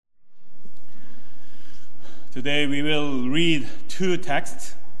Today we will read two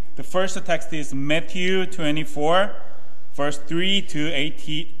texts. The first text is Matthew 24, verse 3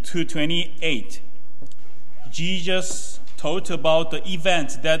 to 28. Jesus taught about the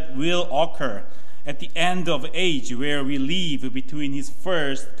events that will occur at the end of age, where we live between his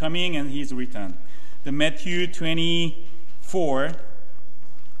first coming and his return. The Matthew 24,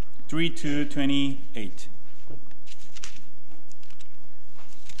 3 to 28.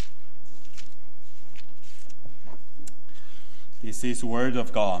 This is word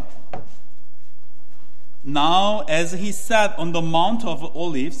of God. Now, as he sat on the Mount of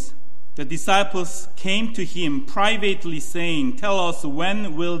Olives, the disciples came to him privately, saying, "Tell us,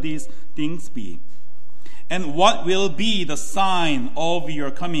 when will these things be? And what will be the sign of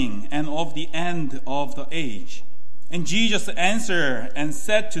your coming and of the end of the age?" And Jesus answered and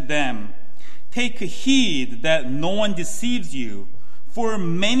said to them, "Take heed that no one deceives you. For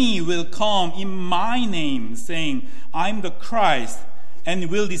many will come in my name, saying, 'I am the Christ,' and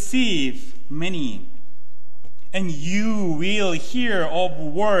will deceive many. And you will hear of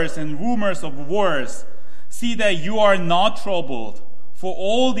wars and rumors of wars. See that you are not troubled, for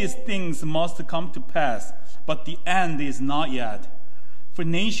all these things must come to pass, but the end is not yet. For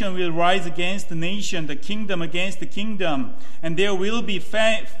nation will rise against the nation, the kingdom against the kingdom, and there will be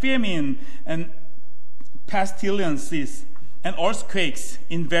famine and pestilences and earthquakes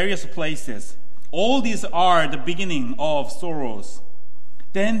in various places. All these are the beginning of sorrows.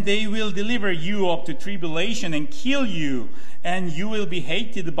 Then they will deliver you up to tribulation and kill you, and you will be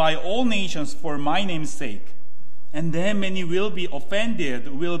hated by all nations for my name's sake. And then many will be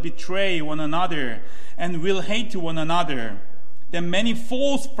offended, will betray one another, and will hate one another. Then many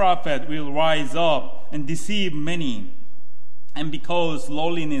false prophets will rise up and deceive many. And because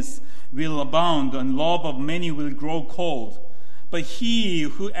lowliness will abound, and love of many will grow cold. But he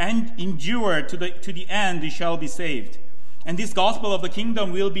who endure to the end shall be saved. And this gospel of the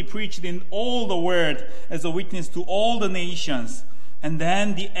kingdom will be preached in all the world as a witness to all the nations, and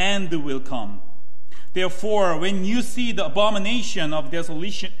then the end will come. Therefore, when you see the abomination of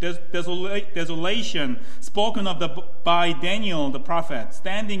desolation spoken of by Daniel the prophet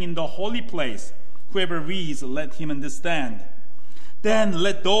standing in the holy place, whoever reads, let him understand. Then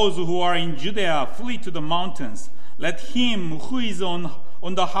let those who are in Judea flee to the mountains. Let him who is on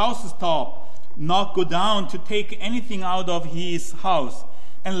the housetop not go down to take anything out of his house.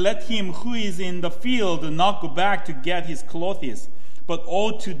 And let him who is in the field not go back to get his clothes. But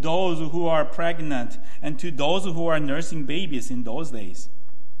woe to those who are pregnant and to those who are nursing babies in those days.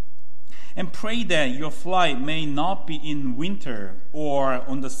 And pray that your flight may not be in winter or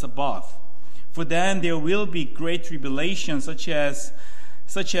on the Sabbath. For then there will be great tribulation, such as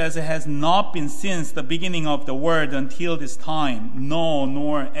has not been since the beginning of the world until this time, no,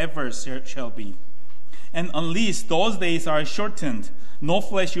 nor ever shall be. And unless those days are shortened, no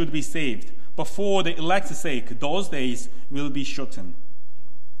flesh would be saved. But for the elect's sake, those days will be shortened.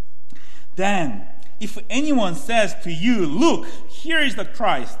 Then, if anyone says to you, 'Look, here is the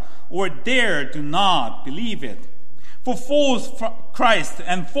Christ,' or 'There,' do not believe it. For false Christ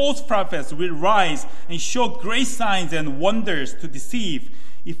and false prophets will rise and show great signs and wonders to deceive,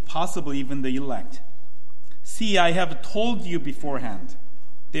 if possible, even the elect. See, I have told you beforehand.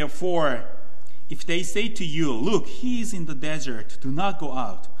 Therefore, if they say to you, 'Look, he is in the desert,' do not go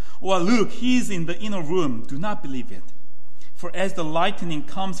out. Or 'Look, he is in the inner room,' do not believe it. For as the lightning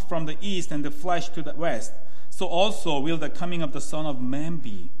comes from the east and the flash to the west, so also will the coming of the Son of Man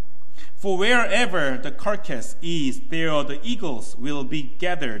be. For wherever the carcass is, there the eagles will be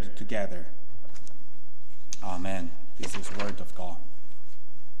gathered together." Amen. This is word of God.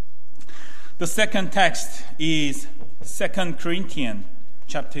 The second text is 2 Corinthians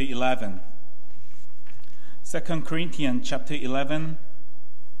chapter 11. 2 Corinthians chapter 11,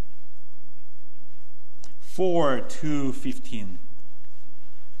 4 to 15.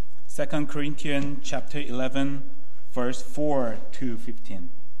 2 Corinthians chapter 11, verse 4 to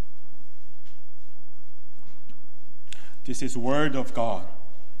 15. This is word of God.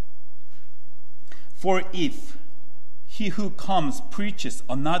 For if he who comes preaches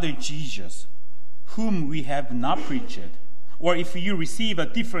another Jesus, whom we have not preached, or if you receive a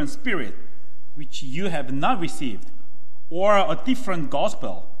different spirit, which you have not received, or a different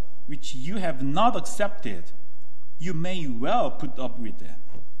gospel, which you have not accepted, you may well put up with it.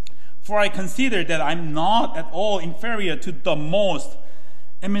 For I consider that I am not at all inferior to the most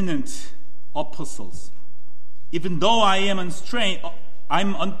eminent apostles. Even though I am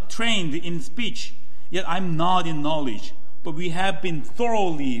untrained in speech, yet I am not in knowledge, but we have been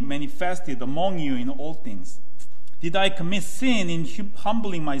thoroughly manifested among you in all things. Did I commit sin in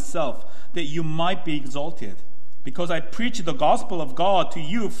humbling myself that you might be exalted? Because I preached the gospel of God to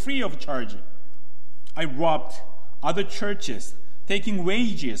you free of charge. I robbed other churches, taking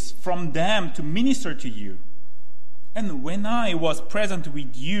wages from them to minister to you. And when I was present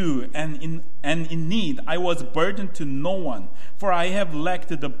with you and in need, I was burdened to no one, for I have lacked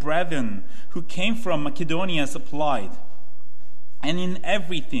the brethren who came from Macedonia supplied. And in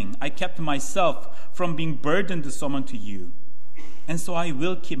everything I kept myself from being burdened to someone to you. And so I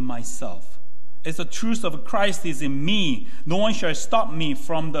will keep myself. As the truth of Christ is in me, no one shall stop me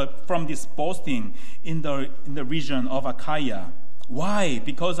from this boasting in the region of Achaia. Why?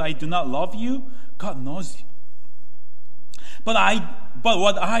 Because I do not love you? God knows you. But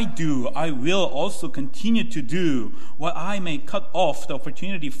what I do, I will also continue to do, what I may cut off the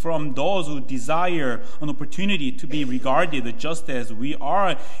opportunity from those who desire an opportunity to be regarded just as we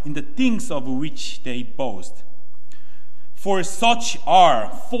are in the things of which they boast. For such are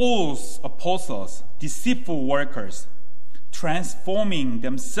false apostles, deceitful workers, transforming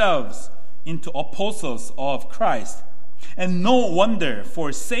themselves into apostles of Christ. And no wonder,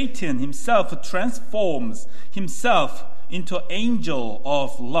 for Satan himself transforms himself into angel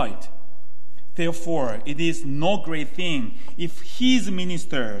of light. Therefore, it is no great thing if his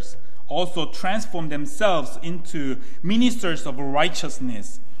ministers also transform themselves into ministers of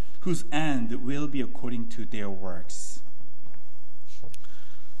righteousness, whose end will be according to their works.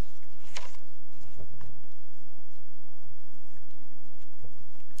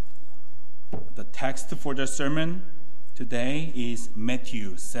 The text for the sermon today is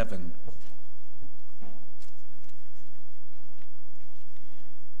Matthew 7.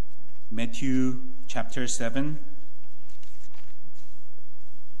 Matthew chapter 7,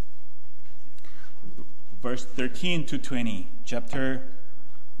 verse 13 to 20.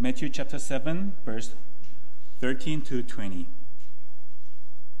 Matthew chapter 7, verse 13 to 20.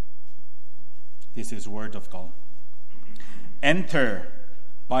 This is word of God. Enter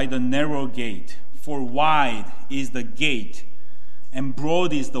by the narrow gate, for wide is the gate, and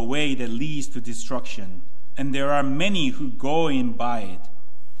broad is the way that leads to destruction, and there are many who go in by it.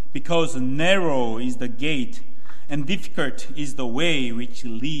 Because narrow is the gate, and difficult is the way which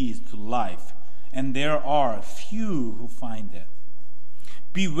leads to life, and there are few who find it.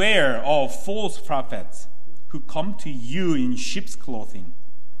 Beware of false prophets who come to you in sheep's clothing,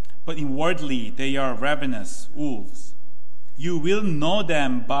 but inwardly they are ravenous wolves. You will know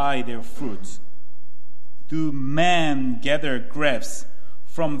them by their fruits. Do men gather grapes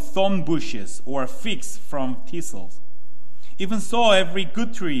from thorn bushes, or figs from thistles? Even so, every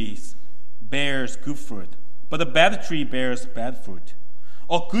good tree bears good fruit, but a bad tree bears bad fruit.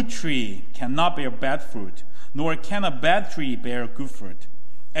 A good tree cannot bear bad fruit, nor can a bad tree bear good fruit.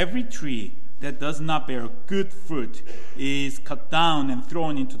 Every tree that does not bear good fruit is cut down and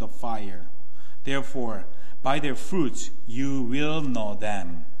thrown into the fire. Therefore, by their fruits you will know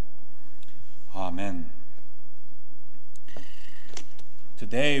them. Amen.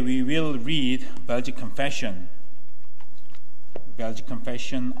 Today we will read Belgic Confession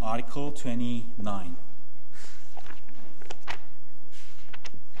Article 29.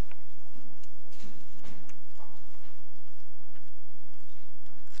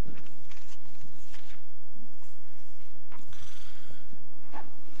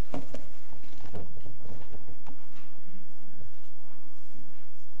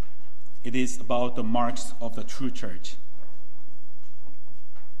 It is about the marks of the true church.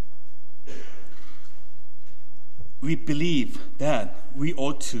 We believe that we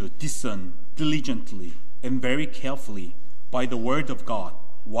ought to discern diligently and very carefully by the word of God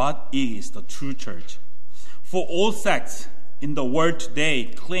what is the true church. For all sects in the world today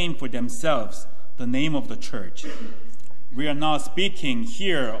claim for themselves the name of the church. We are not speaking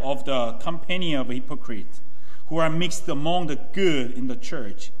here of the company of hypocrites who are mixed among the good in the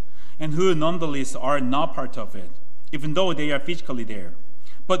church and who nonetheless are not part of it, even though they are physically there.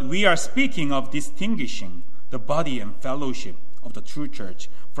 But we are speaking of distinguishing the body and fellowship of the true church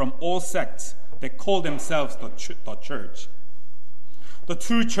from all sects that call themselves the church. The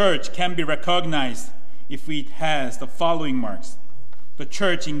true church can be recognized if it has the following marks. The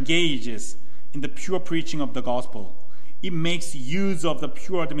church engages in the pure preaching of the gospel. It makes use of the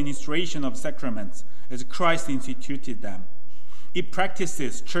pure administration of sacraments as Christ instituted them. It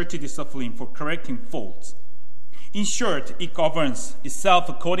practices church discipline for correcting faults. In short, it governs itself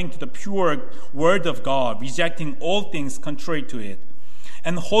according to the pure word of God, rejecting all things contrary to it,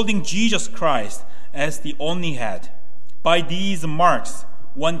 and holding Jesus Christ as the only head. By these marks,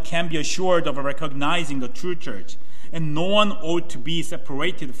 one can be assured of recognizing the true church, and no one ought to be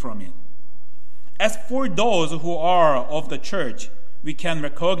separated from it. As for those who are of the church, we can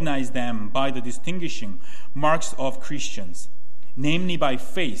recognize them by the distinguishing marks of Christians, namely by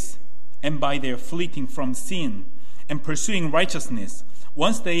faith and by their fleeing from sin and pursuing righteousness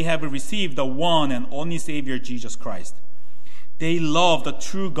once they have received the one and only Savior, Jesus Christ. They love the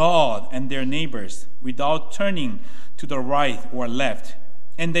true God and their neighbors without turning to the right or left,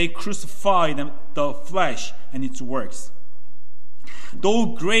 and they crucify the flesh and its works. Though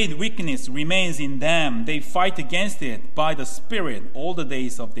great weakness remains in them, they fight against it by the Spirit all the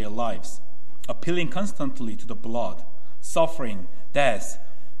days of their lives, appealing constantly to the blood, suffering, death,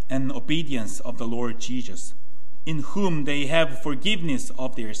 and obedience of the Lord Jesus, in whom they have forgiveness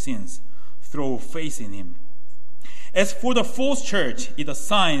of their sins through faith in him. As for the false church, it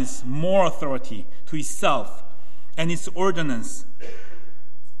assigns more authority to itself and its ordinance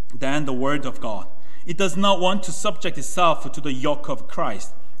than the word of God. It does not want to subject itself to the yoke of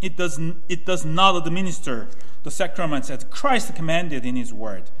Christ. It does not administer the sacraments as Christ commanded in his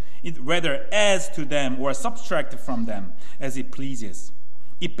word. It rather adds to them or subtracts from them as it pleases.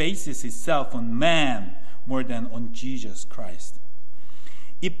 It bases itself on man more than on Jesus Christ.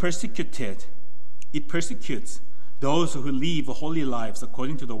 It persecutes those who live holy lives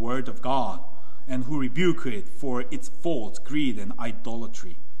according to the word of God and who rebuke it for its faults, greed, and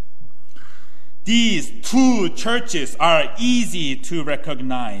idolatry. These two churches are easy to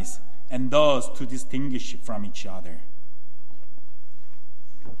recognize and thus to distinguish from each other.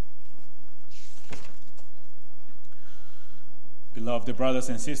 Beloved brothers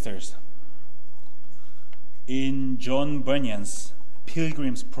and sisters, in John Bunyan's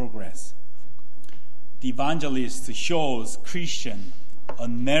Pilgrim's Progress, the evangelist shows Christian a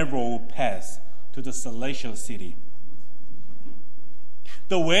narrow path to the celestial city.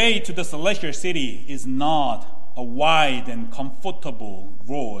 The way to the celestial city is not a wide and comfortable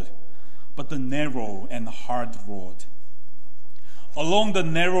road, but the narrow and hard road. Along the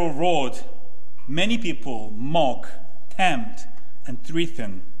narrow road, many people mock, tempt, and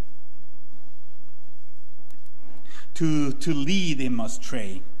threaten to lead him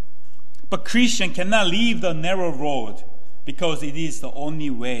astray. But Christian cannot leave the narrow road because it is the only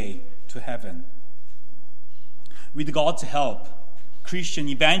way to heaven. With God's help, Christian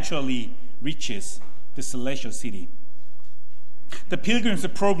eventually reaches the celestial city. The Pilgrim's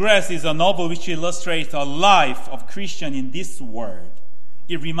Progress is a novel which illustrates a life of Christian in this world.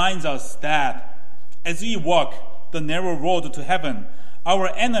 It reminds us that as we walk the narrow road to heaven,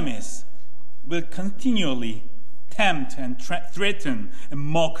 our enemies will continually tempt and threaten and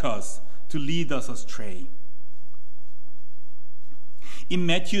mock us to lead us astray. In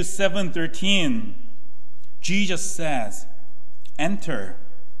Matthew 7:13, Jesus says, "Enter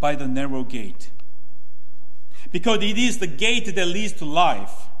by the narrow gate," because it is the gate that leads to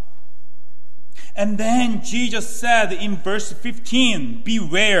life. And then Jesus said in verse 15,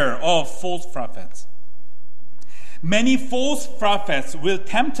 "Beware of false prophets." Many false prophets will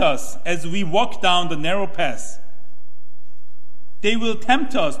tempt us as we walk down the narrow path. They will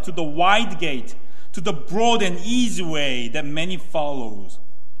tempt us to the wide gate, to the broad and easy way that many follows.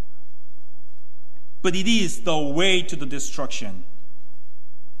 But it is the way to the destruction.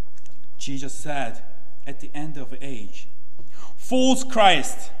 Jesus said at the end of age, false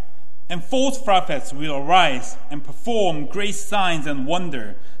Christ and false prophets will arise and perform great signs and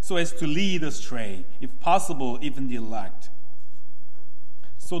wonder so as to lead astray, if possible, even the elect.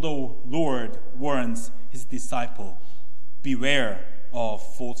 So the Lord warns his disciple, beware of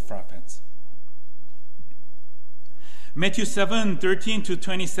false prophets. Matthew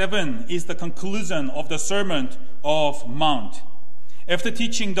 7:13-27 is the conclusion of the Sermon of Mount. After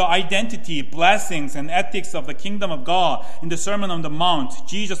teaching the identity, blessings, and ethics of the kingdom of God in the Sermon on the Mount,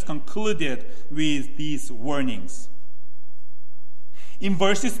 Jesus concluded with these warnings. In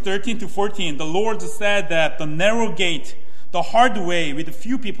verses 13-14, the Lord said that the narrow gate, the hard way with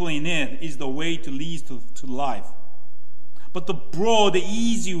few people in it, is the way to lead to life. But the broad,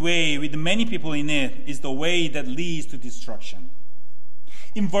 easy way with many people in it is the way that leads to destruction.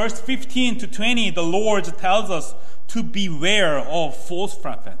 In verse 15-20, the Lord tells us to beware of false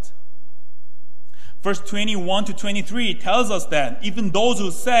prophets. Verse 21-23 tells us that even those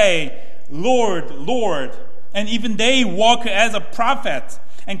who say, "Lord, Lord," and even they walk as a prophet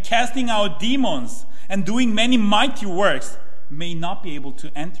and casting out demons and doing many mighty works, may not be able to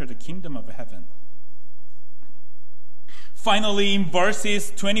enter the kingdom of heaven. Finally, in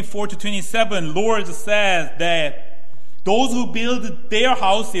verses 24-27, Lord says that those who build their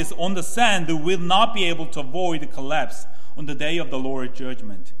houses on the sand will not be able to avoid collapse on the day of the Lord's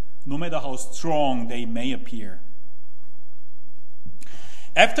judgment, no matter how strong they may appear.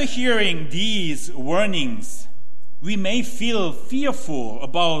 After hearing these warnings, we may feel fearful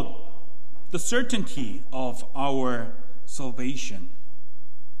about the certainty of our salvation.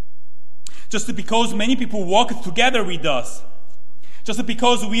 Just because many people walk together with us, just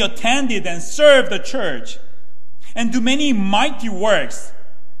because we attended and served the church and do many mighty works,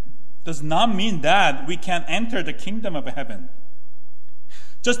 does not mean that we can enter the kingdom of heaven.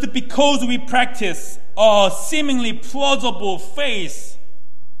 Just because we practice a seemingly plausible faith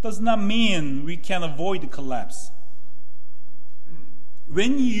does not mean we can avoid collapse.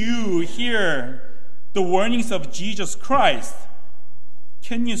 When you hear the warnings of Jesus Christ,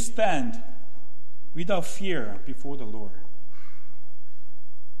 can you stand without fear before the Lord?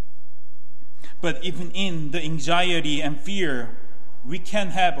 But even in the anxiety and fear, we can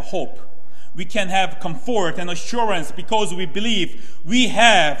have hope. We can have comfort and assurance because we believe we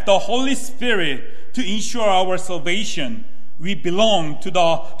have the Holy Spirit to ensure our salvation. We belong to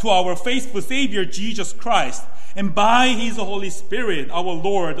our faithful Savior, Jesus Christ. And by His Holy Spirit, our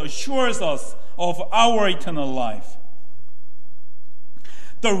Lord assures us of our eternal life.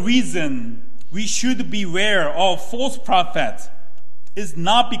 The reason we should beware of false prophets is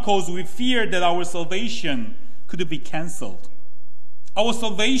not because we fear that our salvation could be canceled. Our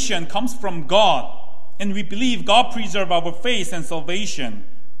salvation comes from God, and we believe God preserves our faith and salvation.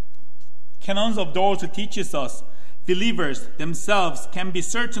 Canons of those who teaches us believers themselves can be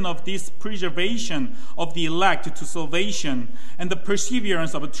certain of this preservation of the elect to salvation and the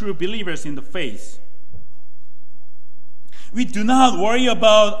perseverance of true believers in the faith. We do not worry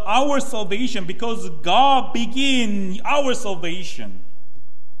about our salvation because God begins our salvation.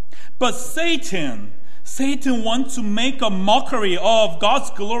 But Satan wants to make a mockery of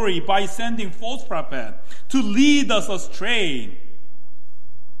God's glory by sending false prophets to lead us astray.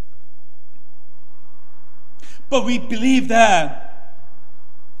 But we believe that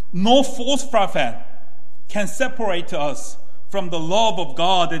no false prophet can separate us from the love of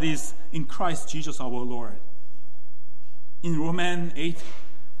God that is in Christ Jesus our Lord. In Romans 8,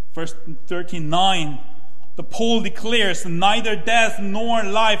 verse 39, the Paul declares, neither death, nor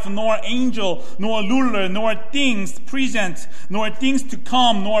life, nor angel, nor ruler, nor things present, nor things to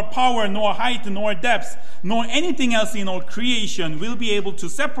come, nor power, nor height, nor depth, nor anything else in all creation will be able to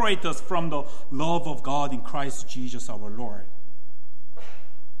separate us from the love of God in Christ Jesus our Lord.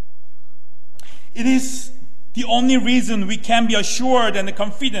 It is the only reason we can be assured and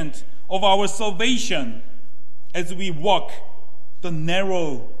confident of our salvation as we walk the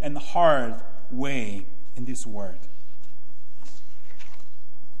narrow and hard way in this world.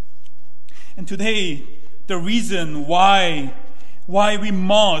 And today, the reason why we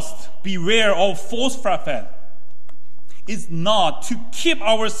must beware of false prophet is not to keep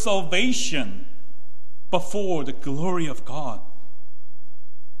our salvation before the glory of God.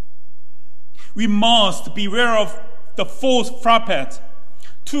 We must beware of the false prophet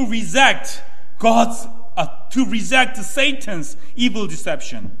to reject Satan's evil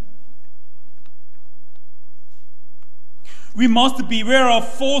deception. We must beware of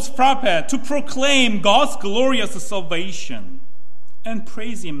false prophet to proclaim God's glorious salvation and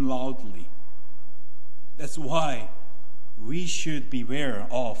praise Him loudly. That's why we should beware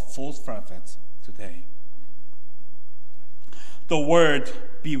of false prophets today. The word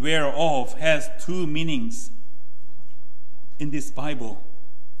beware of has two meanings in this Bible.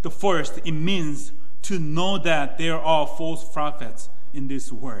 The first, it means to know that there are false prophets in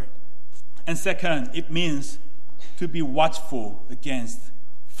this world. And second, it means to be watchful against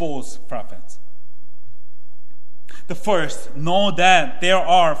false prophets. The first, know that there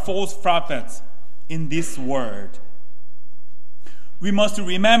are false prophets in this world. We must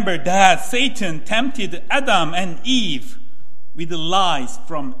remember that Satan tempted Adam and Eve with lies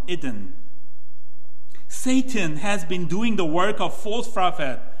from Eden. Satan has been doing the work of false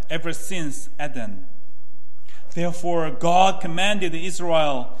prophet ever since Eden. Therefore, God commanded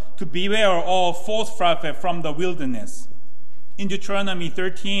Israel to beware of false prophet from the wilderness. In Deuteronomy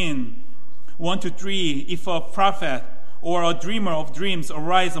 13, 1-3, if a prophet or a dreamer of dreams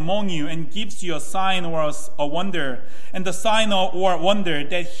arise among you and gives you a sign or a wonder, and the sign or wonder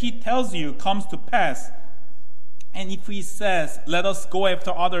that he tells you comes to pass, and if he says, let us go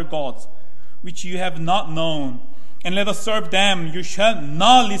after other gods, which you have not known, and let us serve them, you shall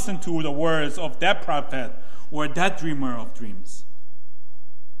not listen to the words of that prophet or that dreamer of dreams.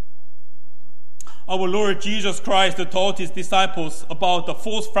 Our Lord Jesus Christ taught His disciples about the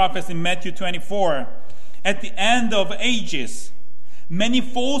false prophets in Matthew 24. At the end of ages, many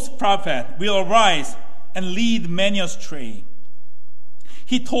false prophets will arise and lead many astray.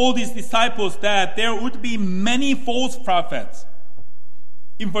 He told His disciples that there would be many false prophets.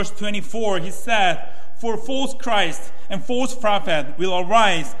 In verse 24, he said, "For false Christ and false prophet will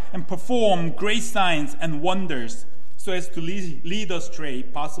arise and perform great signs and wonders, so as to lead astray,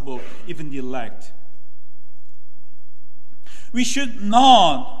 possible, even the elect." We should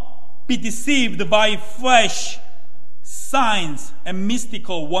not be deceived by flesh, signs, and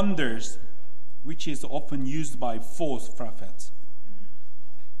mystical wonders, which is often used by false prophets.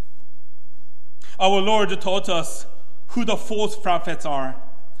 Our Lord taught us who the false prophets are.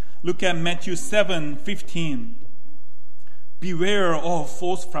 Look at Matthew 7:15. "Beware of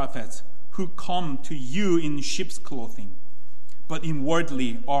false prophets who come to you in sheep's clothing, but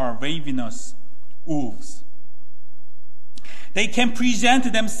inwardly are ravenous wolves." They can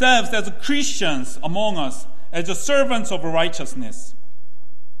present themselves as Christians among us, as the servants of righteousness.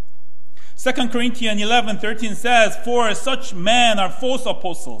 2 Corinthians 11:13 says, "For such men are false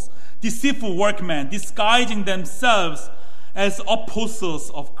apostles, deceitful workmen, disguising themselves as apostles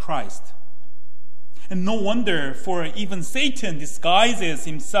of Christ." And no wonder, for even Satan disguises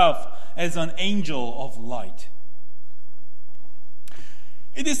himself as an angel of light.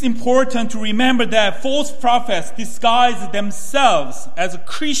 It is important to remember that false prophets disguise themselves as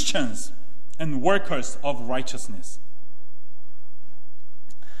Christians and workers of righteousness.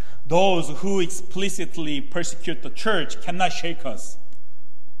 Those who explicitly persecute the church cannot shake us.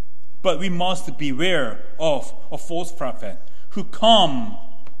 But we must beware of a false prophet who come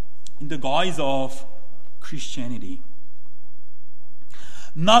in the guise of Christianity.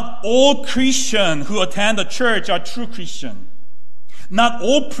 Not all Christians who attend the church are true Christians. Not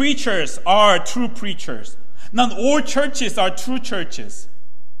all preachers are true preachers. Not all churches are true churches.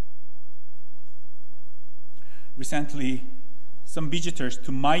 Recently, some visitors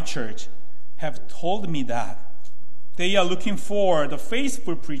to my church have told me that they are looking for the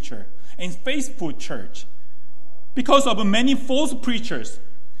faithful preacher and faithful church because of many false preachers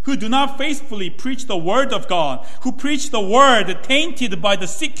who do not faithfully preach the word of God, who preach the word tainted by the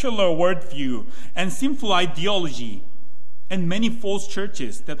secular worldview and sinful ideology, and many false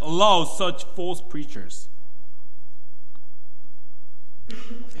churches that allow such false preachers.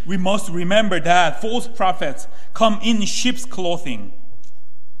 We must remember that false prophets come in sheep's clothing.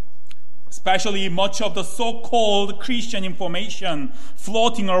 Especially much of the so-called Christian information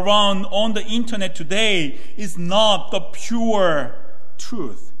floating around on the internet today is not the pure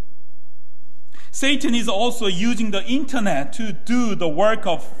truth. Satan is also using the internet to do the work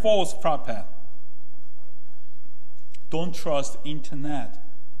of false prophet. Don't trust internet,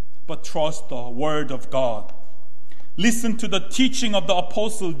 but trust the word of God. Listen to the teaching of the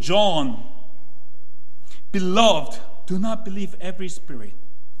Apostle John. "Beloved, do not believe every spirit,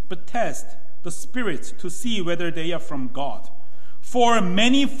 but test the spirits to see whether they are from God. For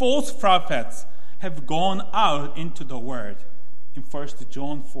many false prophets have gone out into the world." In 1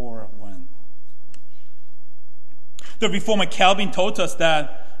 John 4:1. The Reformer Calvin taught us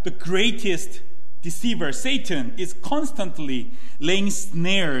that the greatest deceiver, Satan, is constantly laying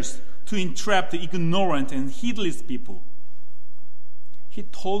snares to entrap the ignorant and heedless people. He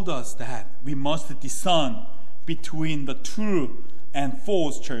told us that we must discern between the true and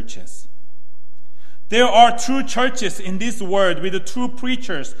false churches. There are true churches in this world with the true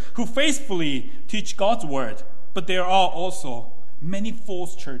preachers who faithfully teach God's word, but there are also many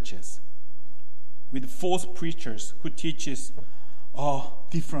false churches with false preachers who teaches a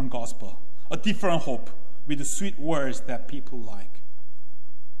different gospel, a different hope with sweet words that people like.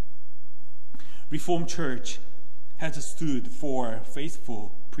 Reformed Church has stood for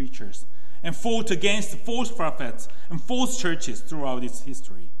faithful preachers and fought against false prophets and false churches throughout its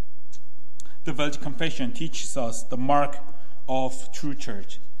history. The Belgic Confession teaches us the mark of true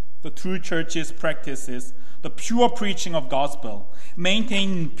church. The true church's practices the pure preaching of gospel,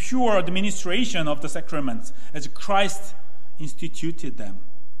 maintaining pure administration of the sacraments as Christ instituted them,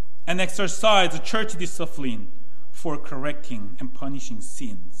 and exercise church discipline for correcting and punishing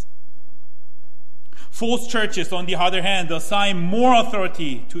sins. False churches, on the other hand, assign more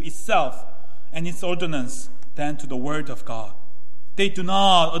authority to itself and its ordinance than to the Word of God. They do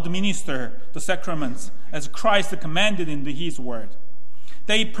not administer the sacraments as Christ commanded in His Word.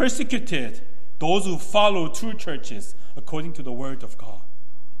 They persecuted those who follow true churches according to the Word of God.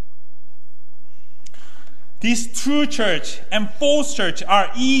 This true church and false church are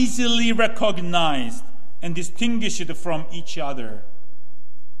easily recognized and distinguished from each other.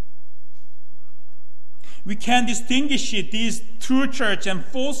 We can distinguish this true church and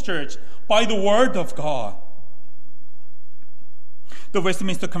false church by the Word of God. The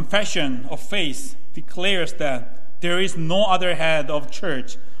Westminster Confession of Faith declares that there is no other head of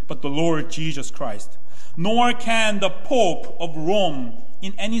church but the Lord Jesus Christ, nor can the Pope of Rome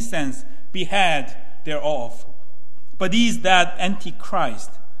in any sense, be had thereof. But he is that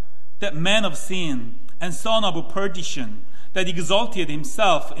Antichrist, that man of sin and son of perdition, that exalted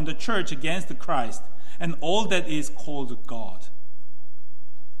himself in the church against Christ and all that is called God.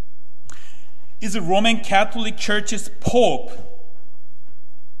 Is the Roman Catholic Church's Pope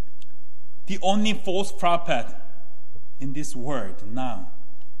the only false prophet in this world now?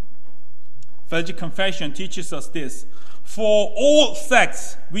 Belgic Confession teaches us this. For all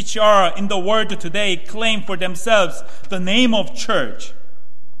sects which are in the world today claim for themselves the name of church,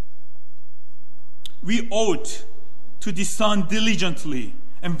 we ought to discern diligently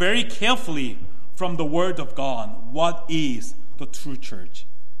and very carefully from the Word of God what is the true church.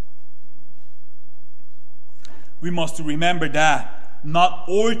 We must remember that not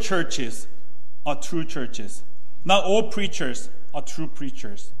all churches are true churches. Not all preachers are true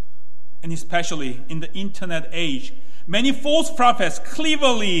preachers. And especially in the internet age, many false prophets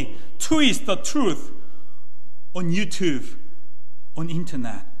cleverly twist the truth on YouTube, on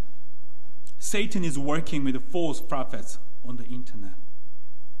internet. Satan is working with false prophets on the internet.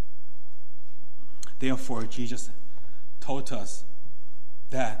 Therefore, Jesus taught us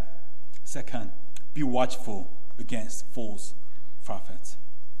that, second, be watchful against false prophets.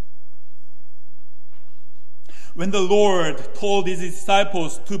 When the Lord told his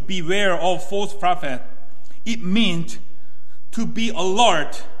disciples to beware of false prophets, it meant to be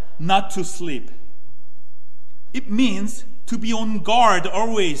alert, not to sleep. It means to be on guard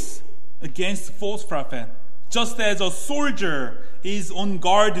always against false prophet, just as a soldier is on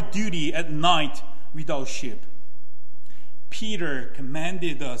guard duty at night without ship. Peter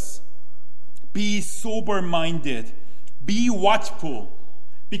commanded us, be sober-minded, be watchful,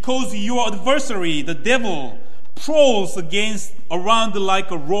 because your adversary, the devil, prowls around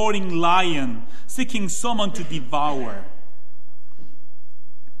like a roaring lion, seeking someone to devour.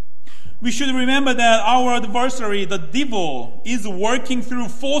 We should remember that our adversary, the devil, is working through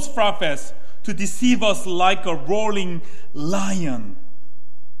false prophets to deceive us like a roaring lion.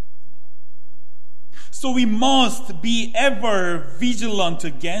 So we must be ever vigilant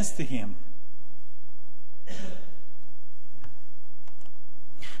against him.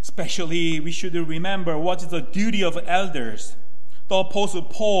 Especially, we should remember what is the duty of elders. The Apostle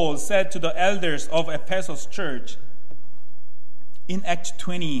Paul said to the elders of Ephesus church in Acts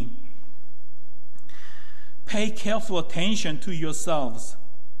 20, pay careful attention to yourselves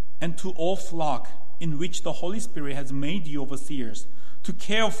and to all flock in which the Holy Spirit has made you overseers, to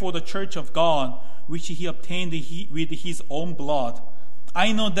care for the church of God, which he obtained with his own blood.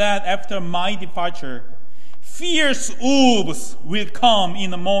 I know that after my departure, fierce wolves will come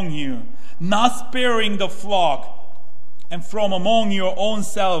in among you, not sparing the flock. And from among your own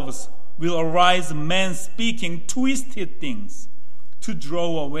selves will arise men speaking twisted things to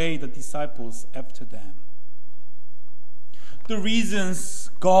draw away the disciples after them. The reasons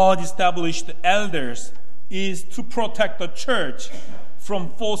God established elders is to protect the church from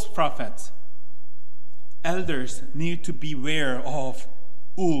false prophets. Elders need to beware of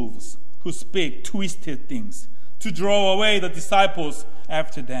wolves who speak twisted things to draw away the disciples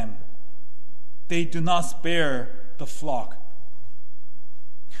after them. They do not spare the flock.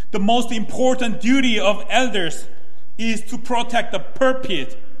 The most important duty of elders is to protect the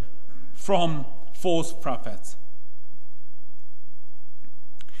pulpit from false prophets.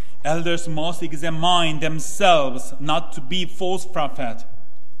 Elders must examine themselves not to be false prophets.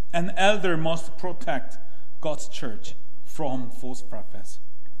 An elder must protect God's church from false prophets.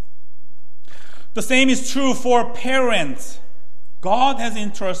 The same is true for parents. God has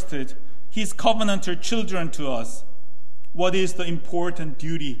entrusted his covenantal children to us. What is the important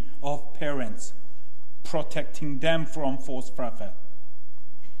duty of parents? Protecting them from false prophet.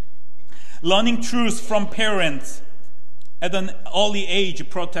 Learning truth from parents at an early age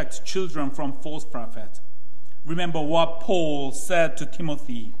protects children from false prophet. Remember what Paul said to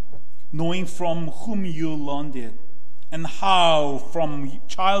Timothy, knowing from whom you learned it, and how from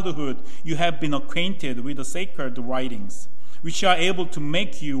childhood you have been acquainted with the sacred writings, which are able to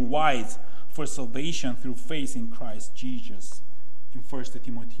make you wise for salvation through faith in Christ Jesus. In 1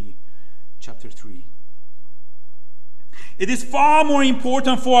 Timothy chapter 3. It is far more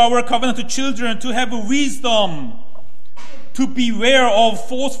important for our covenantal children to have wisdom, to beware of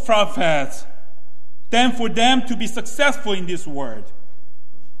false prophets, than for them to be successful in this world.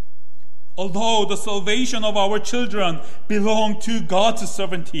 Although the salvation of our children belongs to God's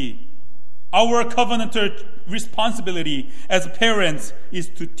sovereignty, our covenantal responsibility as parents is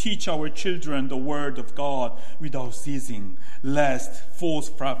to teach our children the word of God without ceasing, lest false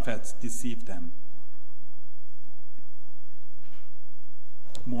prophets deceive them.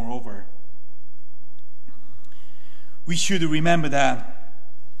 moreover. We should remember that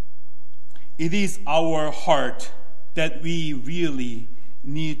it is our heart that we really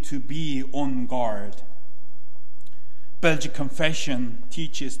need to be on guard. Belgic Confession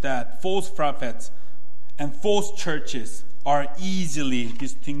teaches that false prophets and false churches are easily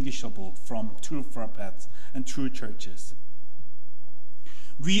distinguishable from true prophets and true churches.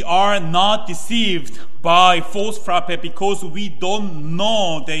 We are not deceived by false prophets because we don't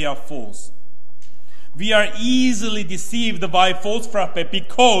know they are false. We are easily deceived by false prophets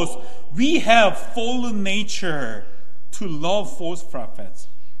because we have fallen nature to love false prophets.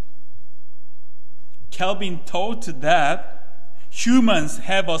 Calvin taught that humans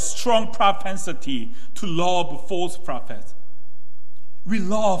have a strong propensity to love false prophets. We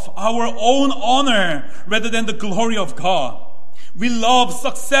love our own honor rather than the glory of God. We love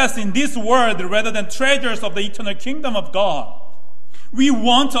success in this world rather than treasures of the eternal kingdom of God. We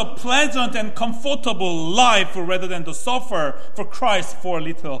want a pleasant and comfortable life rather than to suffer for Christ for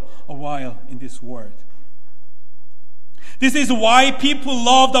a while in this world. This is why people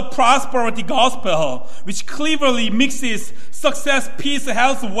love the prosperity gospel, which cleverly mixes success, peace,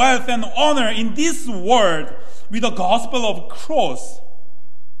 health, wealth, and honor in this world with the gospel of cross.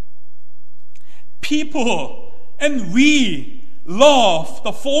 People and we love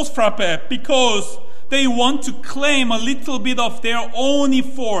the false prophet because they want to claim a little bit of their own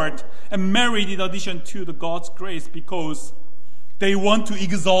effort and merit in addition to the God's grace because they want to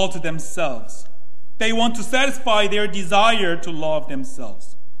exalt themselves. They want to satisfy their desire to love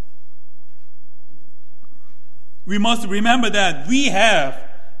themselves. We must remember that we have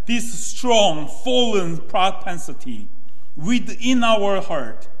this strong fallen propensity within our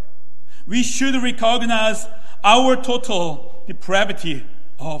heart. We should recognize our total depravity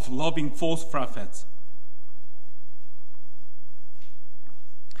of loving false prophets.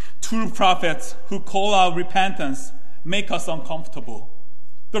 True prophets who call out repentance make us uncomfortable.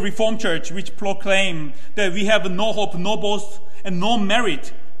 The Reformed Church, which proclaim that we have no hope, no boast, and no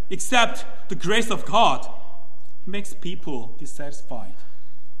merit except the grace of God, makes people dissatisfied.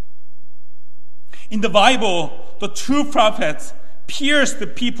 In the Bible, the true prophets pierced the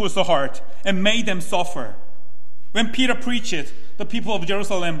people's heart and made them suffer. When Peter preached, the people of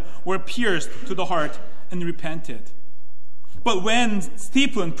Jerusalem were pierced to the heart and repented. But when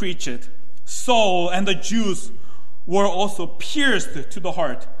Stephen preached, Saul and the Jews were also pierced to the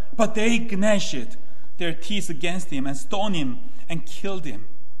heart, but they gnashed their teeth against him and stoned him and killed him.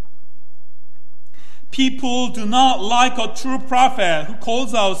 People do not like a true prophet who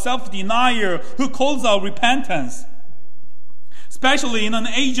calls out self-denial, who calls out repentance. Especially in an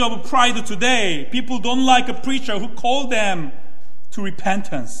age of pride today, people don't like a preacher who calls them to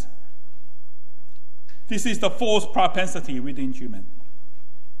repentance. This is the false propensity within human.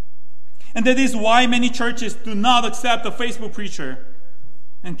 And that is why many churches do not accept a faithful preacher.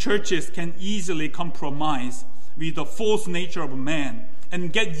 And churches can easily compromise with the false nature of man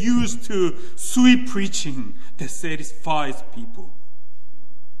and get used to sweet preaching that satisfies people.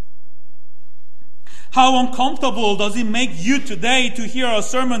 How uncomfortable does it make you today to hear a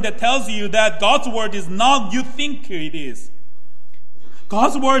sermon that tells you that God's word is not what you think it is?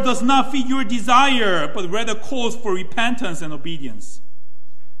 God's word does not fit your desire, but rather calls for repentance and obedience.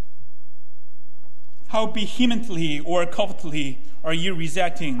 How vehemently or covertly are you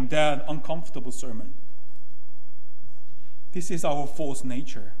rejecting that uncomfortable sermon? This is our false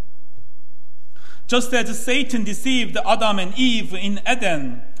nature. Just as Satan deceived Adam and Eve in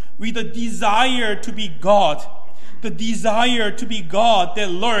Eden with the desire to be God, the desire to be God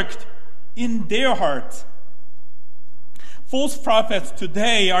that lurked in their hearts. False prophets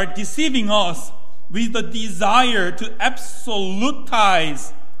today are deceiving us with the desire to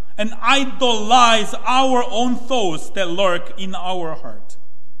absolutize and idolize our own thoughts that lurk in our heart.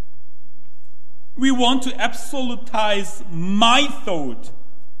 We want to absolutize my thought.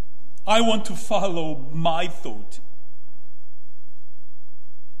 I want to follow my thought.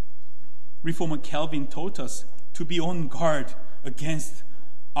 Reformer Calvin taught us to be on guard against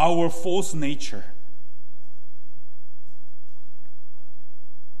our false nature.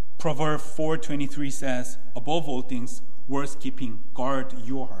 Proverbs 4:23 says, above all things, worth keeping, guard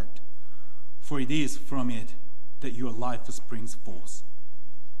your heart, for it is from it that your life springs forth.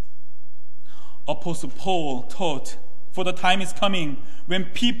 Apostle Paul taught, for the time is coming when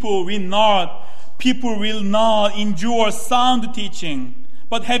people will not endure sound teaching,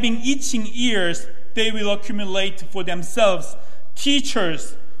 but having itching ears, they will accumulate for themselves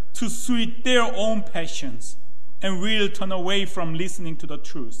teachers to suit their own passions, and will turn away from listening to the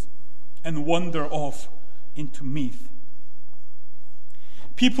truth and wander off into myth.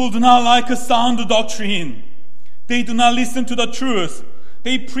 People do not like a sound doctrine. They do not listen to the truth.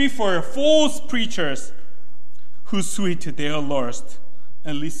 They prefer false preachers who sweet their lust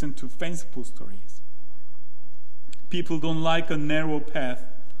and listen to fanciful stories. People don't like a narrow path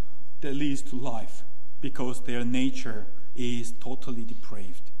that leads to life because their nature is totally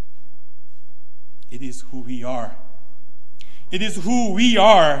depraved. It is who we are. It is who we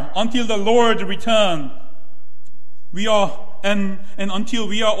are until the Lord return. We are, and until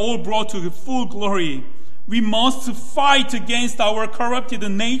we are all brought to full glory, we must fight against our corrupted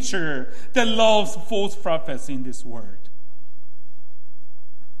nature that loves false prophets in this world.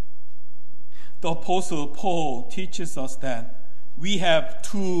 The Apostle Paul teaches us that we have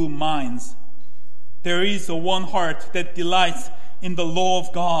two minds. There is a one heart that delights in the law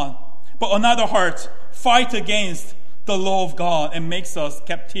of God, but another heart fights against the law of God and makes us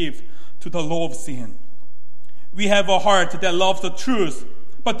captive to the law of sin. We have a heart that loves the truth,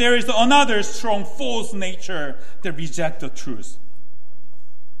 but there is another strong false nature that rejects the truth.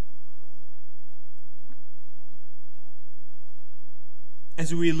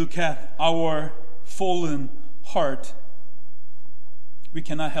 As we look at our fallen heart, we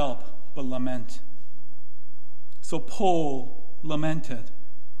cannot help but lament. So Paul lamented,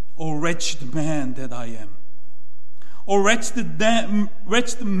 "O wretched man that I am. O wretched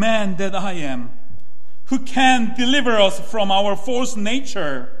man that I am. Who can deliver us from our false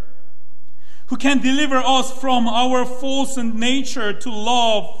nature? Who can deliver us from our false nature to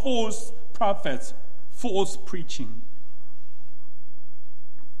love false prophets, false preaching?"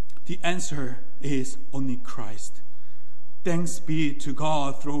 The answer is only Christ. Thanks be to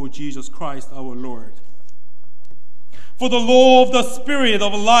God through Jesus Christ our Lord. For the law of the Spirit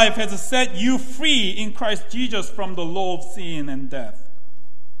of life has set you free in Christ Jesus from the law of sin and death.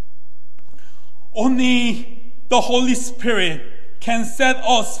 Only the Holy Spirit can set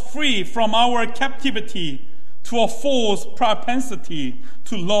us free from our captivity to a false propensity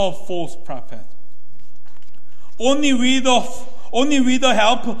to love false prophets. Only with the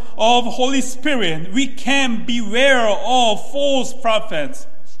help of Holy Spirit we can beware of false prophets.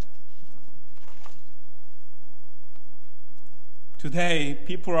 Today,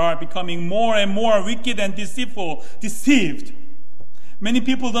 people are becoming more and more wicked and deceived. Many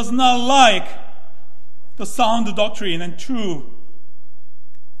people does not like the sound doctrine and true.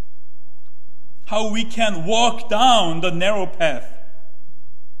 How we can walk down the narrow path.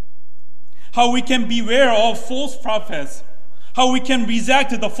 How we can beware of false prophets. How we can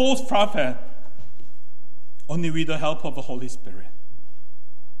reject the false prophet. Only with the help of the Holy Spirit.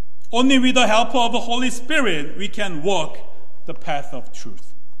 Only with the help of the Holy Spirit we can walk the path of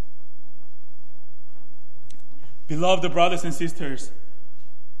truth. Beloved brothers and sisters,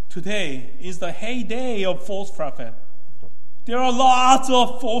 today is the heyday of false prophet. There are lots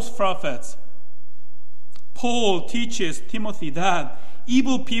of false prophets. Paul teaches Timothy that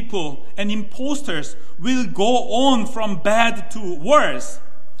evil people and impostors will go on from bad to worse,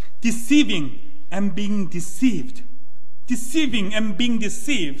 deceiving and being deceived. Deceiving and being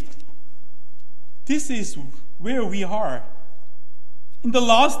deceived. This is where we are. In the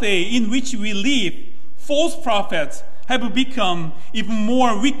last day in which we live, false prophets have become even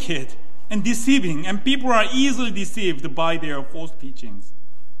more wicked and deceiving, and people are easily deceived by their false teachings.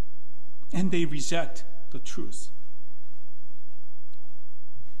 And they reject the truth.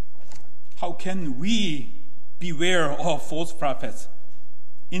 How can we beware of false prophets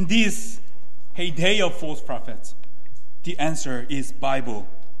in this heyday of false prophets? The answer is Bible.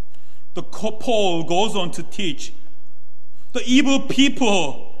 Paul goes on to teach the evil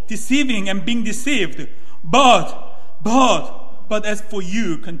people deceiving and being deceived. But as for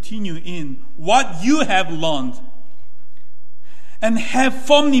you, continue in what you have learned and have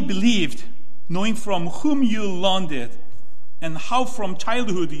firmly believed, knowing from whom you learned it, and how from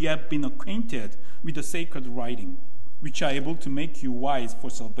childhood you have been acquainted with the sacred writing, which are able to make you wise for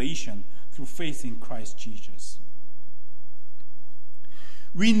salvation through faith in Christ Jesus.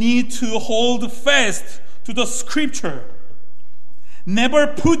 We need to hold fast to the Scripture. Never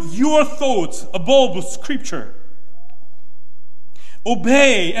put your thoughts above Scripture.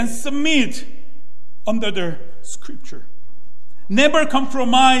 Obey and submit under the Scripture. Never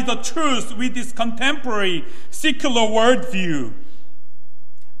compromise the truth with this contemporary secular worldview.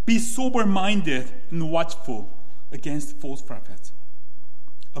 Be sober-minded and watchful against false prophets.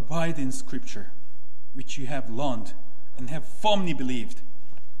 Abide in Scripture, which you have learned and have firmly believed.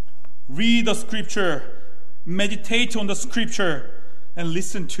 Read the Scripture, meditate on the Scripture, and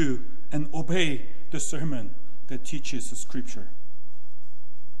listen to and obey the sermon that teaches the Scripture.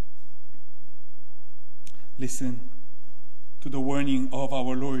 Listen to the warning of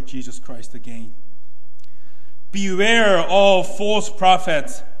our Lord Jesus Christ again. Beware of false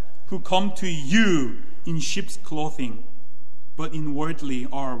prophets who come to you in sheep's clothing, but inwardly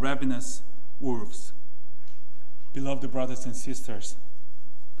are ravenous wolves. Beloved brothers and sisters,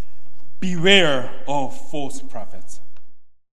 beware of false prophets.